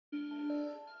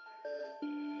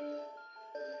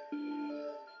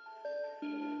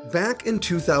Back in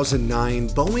 2009,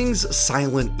 Boeing's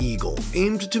Silent Eagle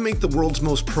aimed to make the world's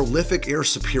most prolific air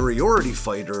superiority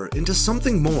fighter into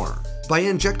something more by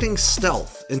injecting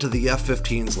stealth into the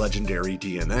F-15's legendary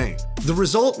DNA. The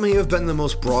result may have been the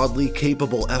most broadly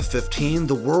capable F-15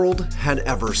 the world had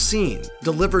ever seen,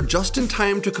 delivered just in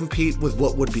time to compete with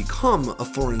what would become a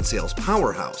foreign sales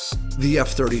powerhouse, the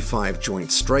F-35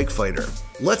 Joint Strike Fighter.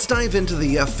 Let's dive into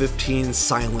the F-15's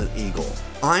Silent Eagle.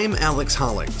 I'm Alex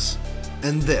Hollings,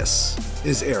 and this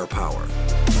is Air Power.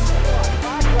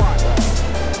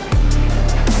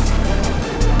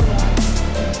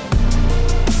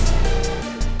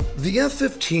 The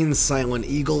F-15's Silent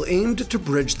Eagle aimed to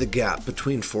bridge the gap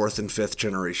between 4th and 5th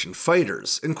generation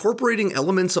fighters, incorporating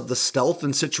elements of the stealth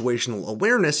and situational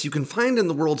awareness you can find in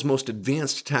the world's most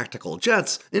advanced tactical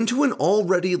jets into an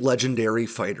already legendary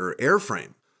fighter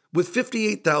airframe. With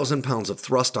 58,000 pounds of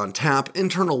thrust on tap,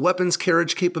 internal weapons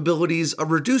carriage capabilities, a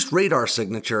reduced radar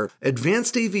signature,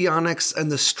 advanced avionics,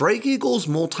 and the Strike Eagle's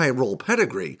multi-role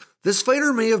pedigree, this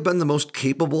fighter may have been the most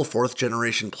capable 4th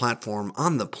generation platform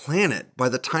on the planet by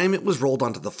the time it was rolled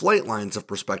onto the flight lines of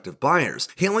prospective buyers,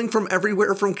 hailing from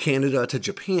everywhere from Canada to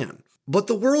Japan. But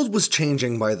the world was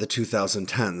changing by the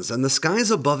 2010s, and the skies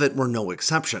above it were no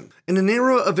exception. In an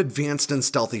era of advanced and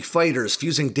stealthy fighters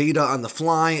fusing data on the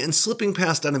fly and slipping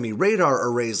past enemy radar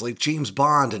arrays like James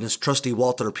Bond and his trusty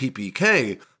Walther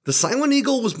PPK, the Silent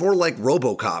Eagle was more like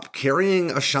RoboCop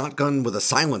carrying a shotgun with a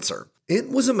silencer. It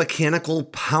was a mechanical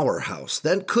powerhouse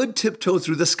that could tiptoe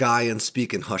through the sky and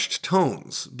speak in hushed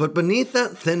tones, but beneath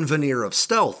that thin veneer of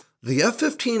stealth, the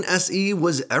F-15 SE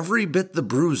was every bit the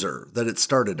bruiser that it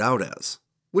started out as.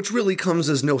 Which really comes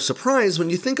as no surprise when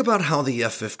you think about how the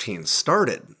F-15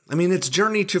 started. I mean, its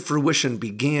journey to fruition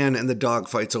began in the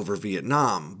dogfights over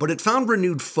Vietnam, but it found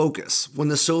renewed focus when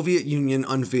the Soviet Union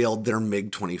unveiled their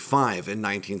MiG-25 in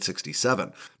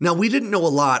 1967. Now, we didn't know a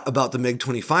lot about the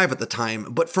MiG-25 at the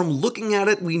time, but from looking at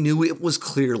it, we knew it was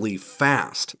clearly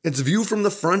fast. Its view from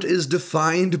the front is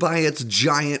defined by its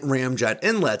giant ramjet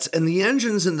inlets, and the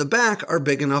engines in the back are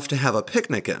big enough to have a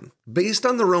picnic in. Based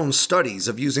on their own studies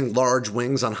of using large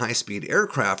wings on high-speed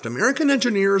aircraft, American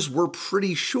engineers were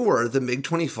pretty sure the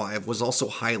MiG-25 was also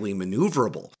highly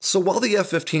maneuverable. So while the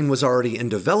F-15 was already in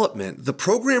development, the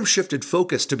program shifted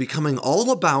focus to becoming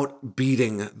all about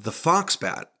beating the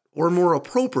Foxbat, or more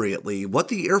appropriately, what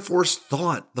the Air Force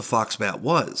thought the Foxbat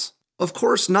was. Of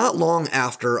course, not long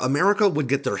after, America would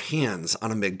get their hands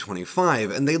on a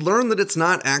MiG-25, and they learned that it's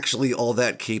not actually all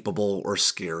that capable or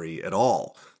scary at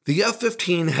all. The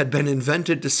F-15 had been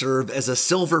invented to serve as a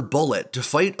silver bullet to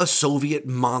fight a Soviet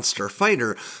monster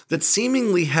fighter that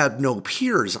seemingly had no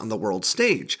peers on the world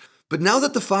stage. But now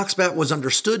that the Foxbat was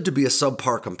understood to be a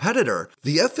subpar competitor,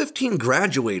 the F-15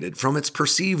 graduated from its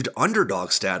perceived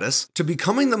underdog status to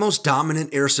becoming the most dominant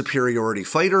air superiority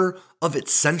fighter of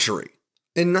its century.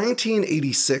 In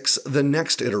 1986, the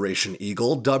next iteration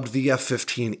Eagle, dubbed the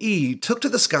F-15E, took to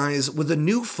the skies with a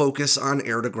new focus on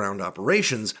air-to-ground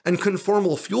operations and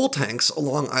conformal fuel tanks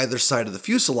along either side of the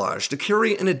fuselage to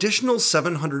carry an additional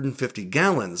 750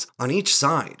 gallons on each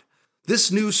side.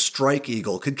 This new Strike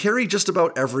Eagle could carry just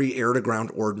about every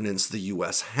air-to-ground ordnance the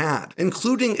US had,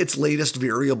 including its latest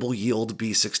variable-yield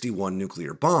B-61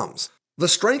 nuclear bombs. The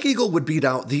Strike Eagle would beat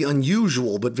out the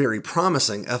unusual but very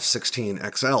promising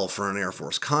F-16XL for an Air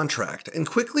Force contract, and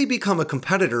quickly become a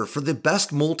competitor for the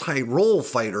best multi-role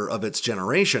fighter of its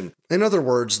generation. In other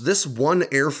words, this one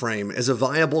airframe is a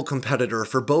viable competitor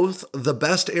for both the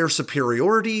best air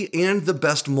superiority and the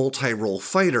best multi-role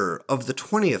fighter of the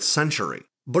 20th century.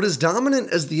 But as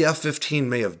dominant as the F-15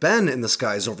 may have been in the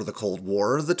skies over the Cold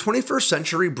War, the 21st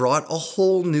century brought a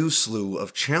whole new slew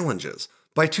of challenges.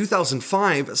 By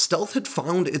 2005, stealth had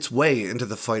found its way into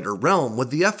the fighter realm with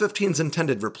the F-15's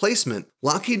intended replacement,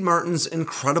 Lockheed Martin's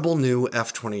incredible new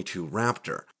F-22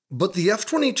 Raptor. But the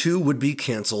F-22 would be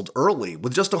cancelled early,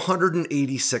 with just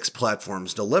 186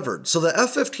 platforms delivered, so the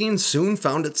F-15 soon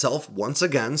found itself once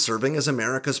again serving as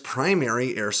America's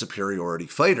primary air superiority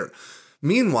fighter.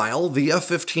 Meanwhile, the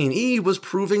F-15E was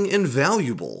proving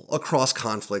invaluable across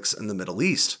conflicts in the Middle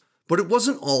East. But it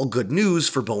wasn't all good news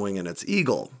for Boeing and its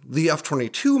Eagle. The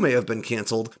F-22 may have been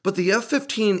cancelled, but the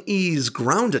F-15E's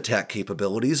ground attack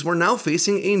capabilities were now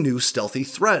facing a new stealthy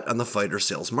threat on the fighter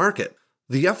sales market: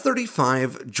 the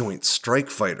F-35 Joint Strike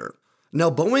Fighter. Now,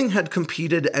 Boeing had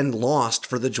competed and lost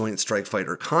for the Joint Strike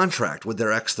Fighter contract with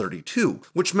their X-32,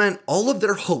 which meant all of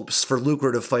their hopes for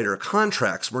lucrative fighter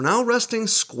contracts were now resting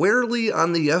squarely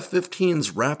on the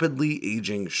F-15's rapidly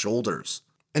aging shoulders.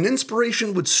 An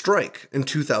inspiration would strike in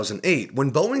 2008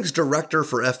 when Boeing's director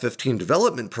for F-15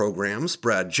 development programs,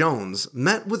 Brad Jones,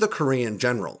 met with a Korean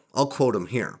general. I'll quote him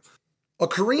here. A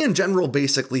Korean general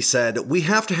basically said, "We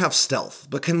have to have stealth,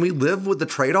 but can we live with the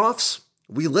trade-offs?"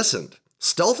 We listened.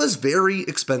 Stealth is very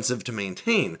expensive to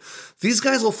maintain. These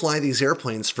guys will fly these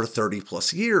airplanes for 30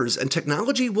 plus years, and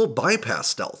technology will bypass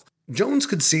stealth. Jones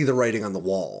could see the writing on the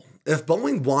wall. If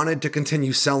Boeing wanted to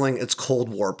continue selling its Cold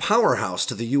War powerhouse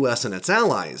to the US and its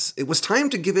allies, it was time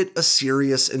to give it a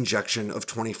serious injection of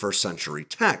 21st century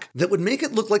tech that would make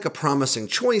it look like a promising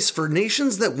choice for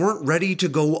nations that weren't ready to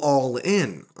go all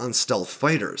in on stealth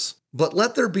fighters. But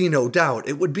let there be no doubt,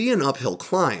 it would be an uphill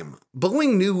climb.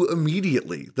 Boeing knew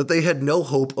immediately that they had no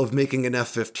hope of making an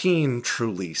F-15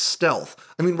 truly stealth.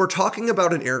 I mean, we're talking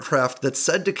about an aircraft that's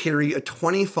said to carry a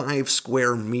 25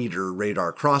 square meter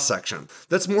radar cross-section.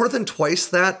 That's more than twice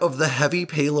that of the heavy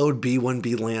payload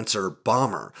B-1B Lancer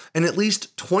bomber, and at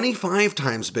least 25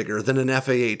 times bigger than an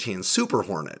F-A-18 Super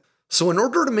Hornet. So in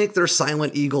order to make their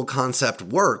Silent Eagle concept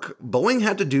work, Boeing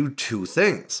had to do two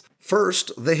things.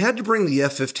 First, they had to bring the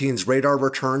F-15's radar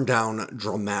return down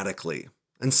dramatically.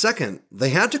 And second, they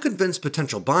had to convince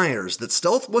potential buyers that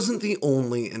stealth wasn't the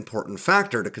only important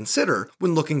factor to consider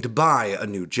when looking to buy a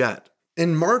new jet.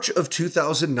 In March of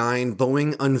 2009,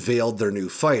 Boeing unveiled their new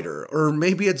fighter, or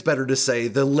maybe it's better to say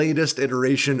the latest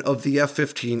iteration of the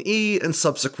F-15E and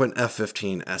subsequent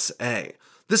F-15SA.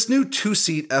 This new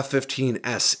two-seat F-15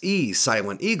 SE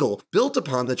Silent Eagle built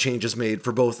upon the changes made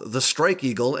for both the Strike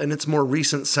Eagle and its more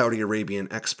recent Saudi Arabian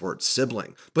export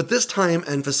sibling, but this time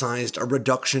emphasized a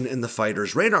reduction in the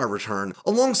fighter's radar return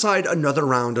alongside another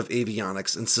round of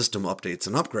avionics and system updates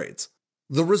and upgrades.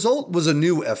 The result was a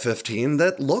new F-15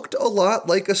 that looked a lot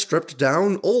like a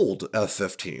stripped-down old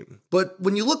F-15, but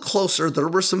when you look closer, there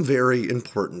were some very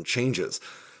important changes.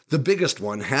 The biggest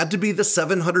one had to be the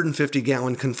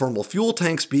 750-gallon conformal fuel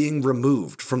tanks being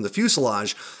removed from the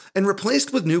fuselage and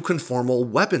replaced with new conformal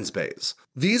weapons bays.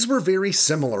 These were very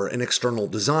similar in external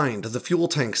design to the fuel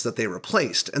tanks that they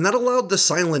replaced, and that allowed the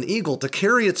Silent Eagle to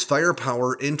carry its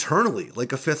firepower internally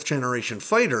like a fifth-generation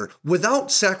fighter without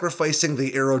sacrificing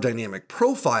the aerodynamic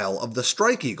profile of the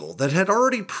Strike Eagle that had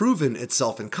already proven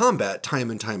itself in combat time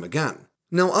and time again.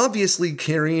 Now, obviously,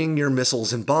 carrying your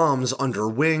missiles and bombs under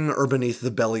wing or beneath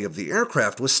the belly of the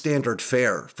aircraft was standard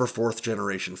fare for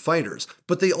fourth-generation fighters,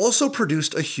 but they also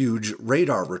produced a huge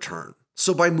radar return.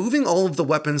 So by moving all of the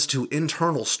weapons to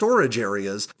internal storage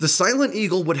areas, the Silent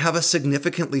Eagle would have a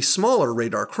significantly smaller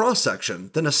radar cross-section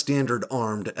than a standard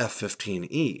armed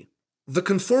F-15E. The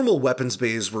conformal weapons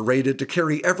bays were rated to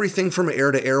carry everything from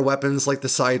air-to-air weapons like the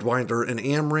Sidewinder and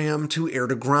AMRAAM to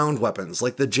air-to-ground weapons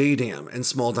like the JDAM and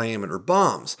small-diameter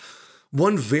bombs.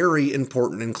 One very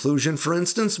important inclusion, for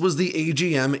instance, was the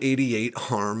AGM-88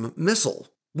 HARM missile,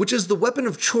 which is the weapon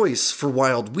of choice for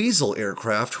Wild Weasel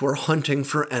aircraft who are hunting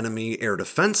for enemy air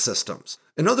defense systems.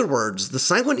 In other words, the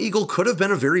Silent Eagle could have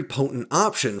been a very potent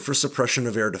option for suppression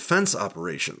of air defense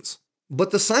operations.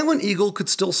 But the Silent Eagle could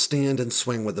still stand and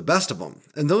swing with the best of them,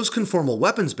 and those conformal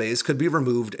weapons bays could be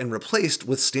removed and replaced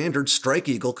with standard Strike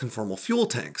Eagle conformal fuel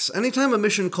tanks anytime a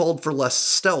mission called for less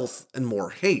stealth and more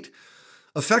hate.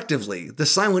 Effectively, the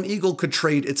Silent Eagle could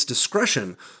trade its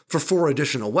discretion for 4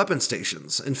 additional weapon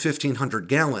stations and 1,500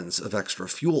 gallons of extra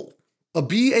fuel. A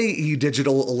BAE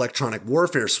Digital Electronic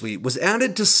Warfare Suite was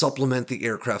added to supplement the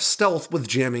aircraft's stealth with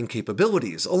jamming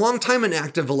capabilities, alongside an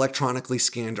active electronically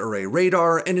scanned array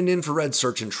radar and an infrared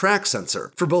search and track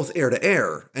sensor for both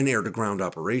air-to-air and air-to-ground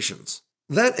operations.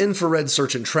 That infrared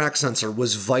search and track sensor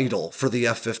was vital for the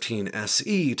F-15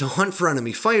 SE to hunt for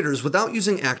enemy fighters without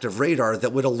using active radar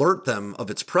that would alert them of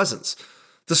its presence.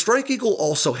 The Strike Eagle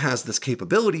also has this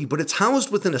capability, but it's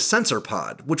housed within a sensor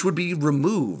pod, which would be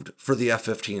removed for the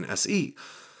F-15 SE.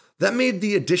 That made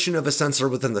the addition of a sensor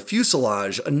within the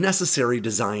fuselage a necessary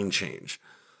design change.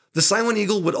 The Silent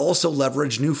Eagle would also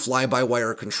leverage new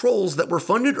fly-by-wire controls that were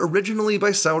funded originally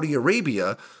by Saudi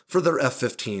Arabia for their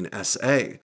F-15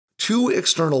 SA. 2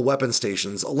 external weapon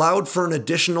stations allowed for an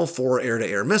additional 4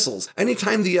 air-to-air missiles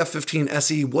anytime the F-15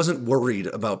 SE wasn't worried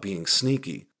about being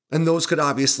sneaky. And those could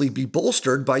obviously be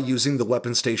bolstered by using the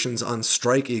weapon stations on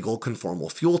Strike Eagle conformal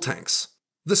fuel tanks.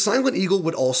 The Silent Eagle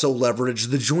would also leverage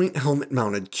the Joint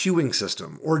Helmet-Mounted Cueing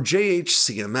System, or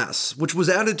JHCMS, which was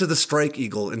added to the Strike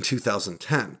Eagle in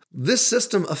 2010. This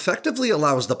system effectively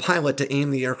allows the pilot to aim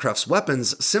the aircraft's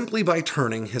weapons simply by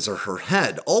turning his or her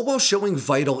head, all while showing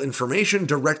vital information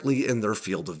directly in their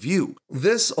field of view.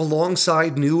 This,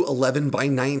 alongside new 11 by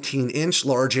 19-inch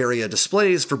large area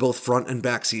displays for both front and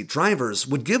backseat drivers,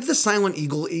 would give the Silent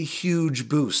Eagle a huge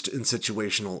boost in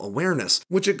situational awareness,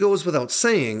 which it goes without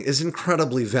saying is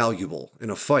incredibly valuable in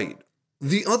a fight.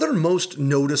 The other most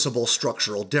noticeable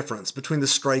structural difference between the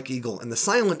Strike Eagle and the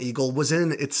Silent Eagle was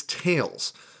in its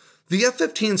tails. The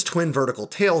F-15's twin vertical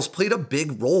tails played a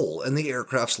big role in the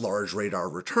aircraft's large radar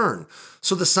return,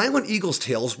 so the Silent Eagle's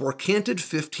tails were canted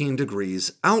 15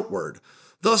 degrees outward,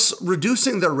 thus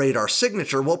reducing their radar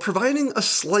signature while providing a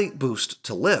slight boost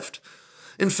to lift.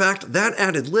 In fact, that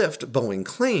added lift, Boeing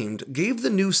claimed, gave the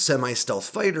new semi-stealth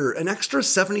fighter an extra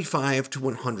 75 to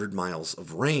 100 miles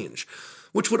of range,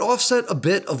 which would offset a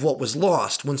bit of what was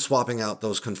lost when swapping out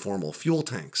those conformal fuel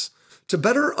tanks. To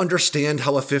better understand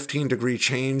how a 15-degree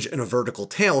change in a vertical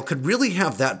tail could really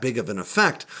have that big of an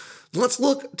effect, let's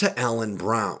look to Alan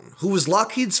Brown, who was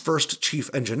Lockheed's first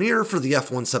chief engineer for the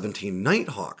F-117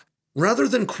 Nighthawk. Rather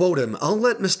than quote him, I'll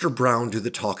let Mr. Brown do the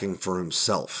talking for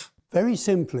himself. Very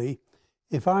simply,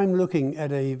 if I'm looking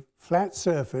at a flat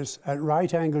surface at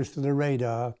right angles to the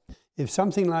radar, if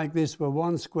something like this were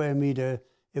 1 square meter,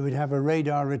 it would have a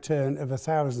radar return of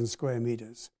 1,000 square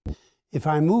meters. If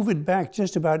I move it back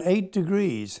just about 8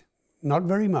 degrees, not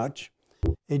very much,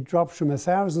 it drops from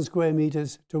 1,000 square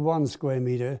meters to 1 square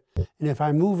meter. And if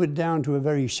I move it down to a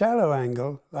very shallow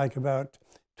angle, like about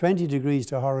 20 degrees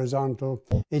to horizontal,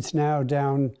 it's now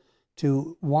down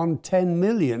to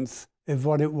 1/10,000,000th of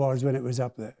what it was when it was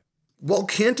up there. While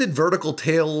canted vertical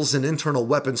tails and internal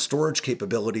weapon storage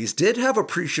capabilities did have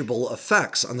appreciable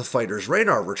effects on the fighter's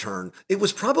radar return, it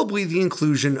was probably the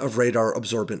inclusion of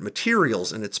radar-absorbent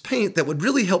materials in its paint that would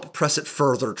really help press it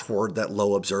further toward that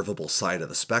low observable side of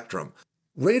the spectrum.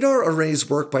 Radar arrays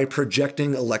work by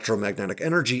projecting electromagnetic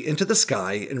energy into the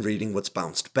sky and reading what's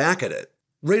bounced back at it.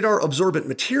 Radar-absorbent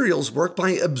materials work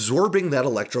by absorbing that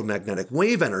electromagnetic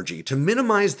wave energy to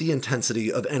minimize the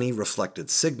intensity of any reflected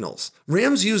signals.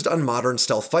 RAMs used on modern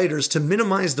stealth fighters to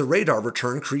minimize the radar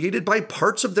return created by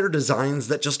parts of their designs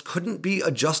that just couldn't be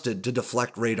adjusted to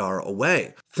deflect radar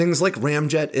away. Things like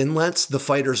ramjet inlets, the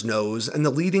fighter's nose, and the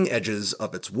leading edges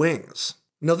of its wings.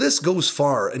 Now this goes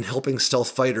far in helping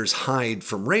stealth fighters hide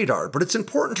from radar, but it's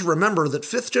important to remember that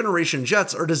 5th-generation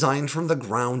jets are designed from the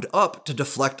ground up to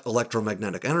deflect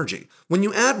electromagnetic energy. When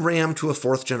you add RAM to a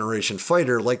 4th-generation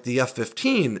fighter like the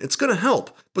F-15, it's going to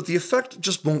help, but the effect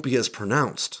just won't be as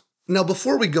pronounced. Now,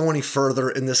 before we go any further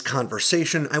in this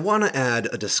conversation, I want to add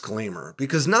a disclaimer,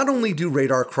 because not only do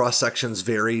radar cross-sections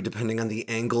vary depending on the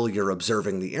angle you're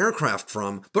observing the aircraft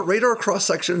from, but radar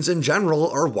cross-sections in general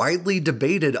are widely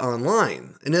debated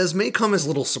online. And as may come as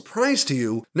little surprise to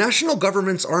you, national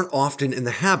governments aren't often in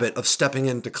the habit of stepping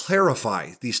in to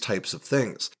clarify these types of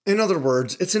things. In other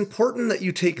words, it's important that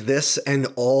you take this and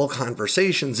all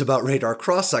conversations about radar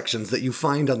cross-sections that you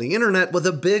find on the internet with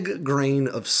a big grain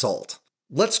of salt.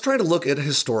 Let's try to look at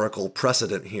historical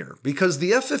precedent here, because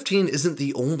the F-15 isn't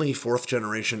the only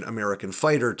 4th-generation American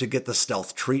fighter to get the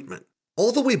stealth treatment.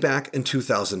 All the way back in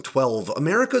 2012,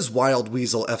 America's Wild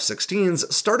Weasel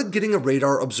F-16s started getting a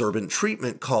radar-absorbent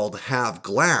treatment called Have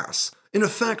Glass. In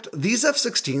effect, these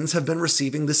F-16s have been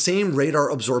receiving the same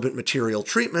radar-absorbent material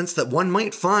treatments that one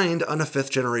might find on a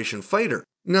 5th-generation fighter.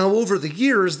 Now, over the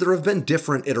years, there have been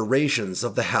different iterations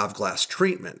of the Have Glass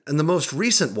treatment, and the most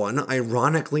recent one,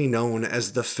 ironically known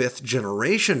as the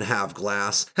 5th-generation Have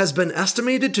Glass, has been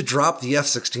estimated to drop the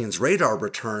F-16's radar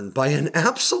return by an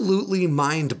absolutely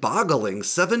mind-boggling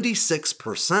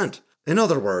 76%. In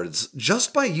other words,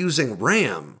 just by using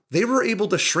RAM, they were able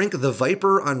to shrink the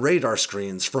Viper on radar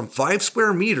screens from 5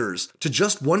 square meters to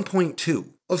just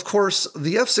 1.2. Of course,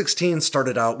 the F-16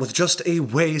 started out with just a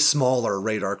way smaller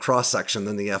radar cross-section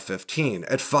than the F-15,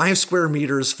 at 5 square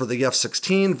meters for the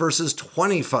F-16 versus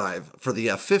 25 for the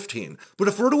F-15. But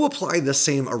if we're to apply the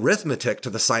same arithmetic to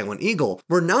the Silent Eagle,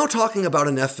 we're now talking about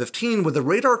an F-15 with a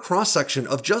radar cross-section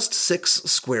of just 6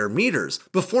 square meters,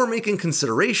 before making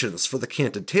considerations for the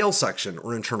canted tail section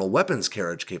or internal weapons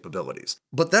carriage capabilities.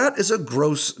 But that is a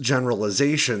gross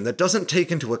generalization that doesn't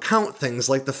take into account things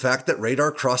like the fact that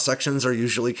radar cross-sections are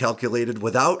usually calculated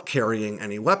without carrying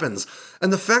any weapons,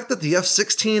 and the fact that the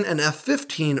F-16 and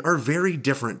F-15 are very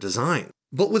different designs.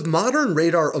 But with modern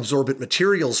radar-absorbent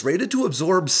materials rated to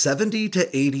absorb 70 to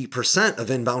 80%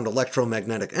 of inbound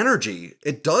electromagnetic energy,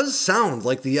 it does sound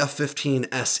like the F-15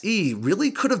 SE really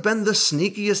could have been the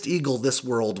sneakiest eagle this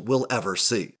world will ever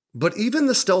see. But even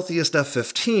the stealthiest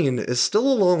F-15 is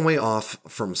still a long way off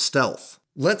from stealth.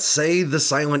 Let's say the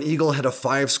Silent Eagle had a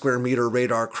 5 square meter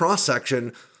radar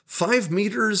cross-section. 5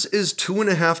 meters is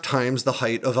 2.5 times the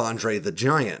height of Andre the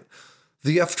Giant.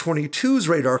 The F-22's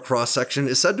radar cross-section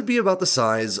is said to be about the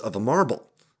size of a marble,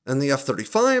 and the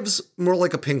F-35's more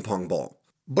like a ping-pong ball.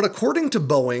 But according to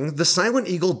Boeing, the Silent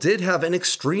Eagle did have an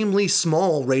extremely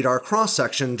small radar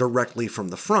cross-section directly from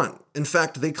the front. In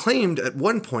fact, they claimed at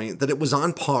one point that it was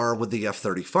on par with the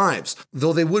F-35's,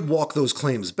 though they would walk those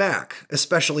claims back,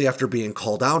 especially after being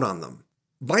called out on them.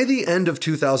 By the end of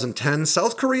 2010,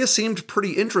 South Korea seemed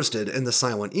pretty interested in the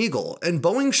Silent Eagle, and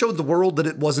Boeing showed the world that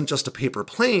it wasn't just a paper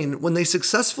plane when they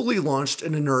successfully launched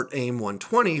an inert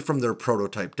AIM-120 from their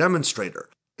prototype demonstrator.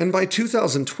 And by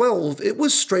 2012, it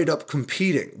was straight up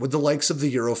competing with the likes of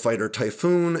the Eurofighter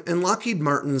Typhoon and Lockheed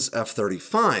Martin's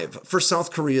F-35 for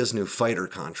South Korea's new fighter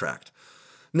contract.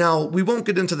 Now, we won't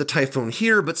get into the Typhoon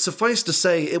here, but suffice to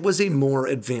say it was a more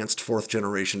advanced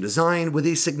fourth-generation design with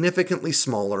a significantly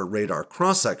smaller radar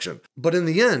cross-section. But in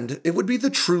the end, it would be the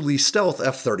truly stealth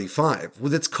F-35,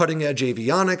 with its cutting-edge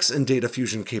avionics and data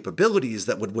fusion capabilities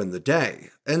that would win the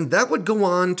day, and that would go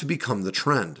on to become the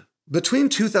trend. Between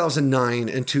 2009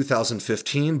 and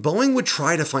 2015, Boeing would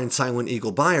try to find Silent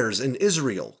Eagle buyers in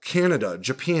Israel, Canada,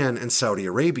 Japan, and Saudi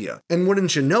Arabia. And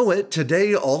wouldn't you know it,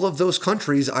 today all of those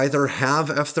countries either have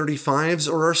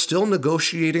F-35s or are still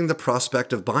negotiating the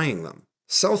prospect of buying them.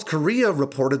 South Korea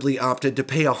reportedly opted to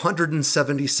pay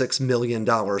 $176 million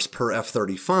per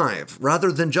F-35,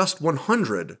 rather than just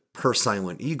 $100 per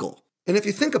Silent Eagle. And if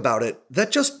you think about it,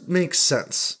 that just makes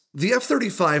sense. The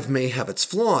F-35 may have its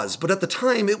flaws, but at the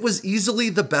time it was easily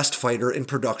the best fighter in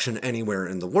production anywhere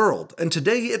in the world, and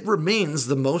today it remains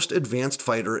the most advanced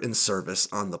fighter in service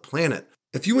on the planet.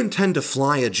 If you intend to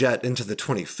fly a jet into the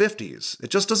 2050s, it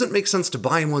just doesn't make sense to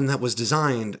buy one that was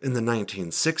designed in the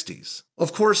 1960s.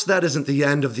 Of course, that isn't the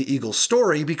end of the Eagle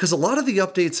story, because a lot of the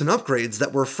updates and upgrades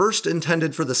that were first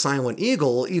intended for the Silent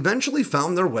Eagle eventually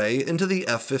found their way into the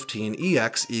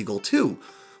F-15EX Eagle II,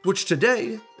 which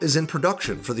today is in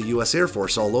production for the US Air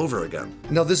Force all over again.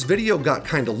 Now, this video got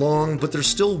kinda long, but there's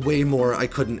still way more I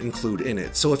couldn't include in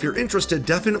it, so if you're interested,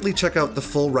 definitely check out the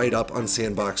full write-up on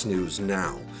Sandboxx News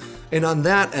now. And on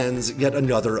that ends yet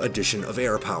another edition of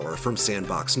Air Power from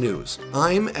Sandboxx News.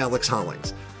 I'm Alex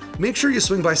Hollings. Make sure you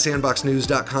swing by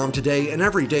sandboxnews.com today and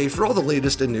every day for all the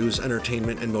latest in news,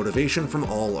 entertainment, and motivation from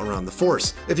all around the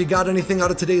force. If you got anything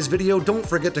out of today's video, don't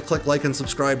forget to click like and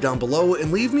subscribe down below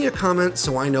and leave me a comment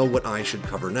so I know what I should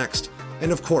cover next.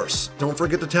 And of course, don't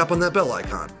forget to tap on that bell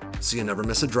icon so you never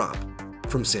miss a drop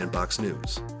from Sandboxx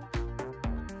News.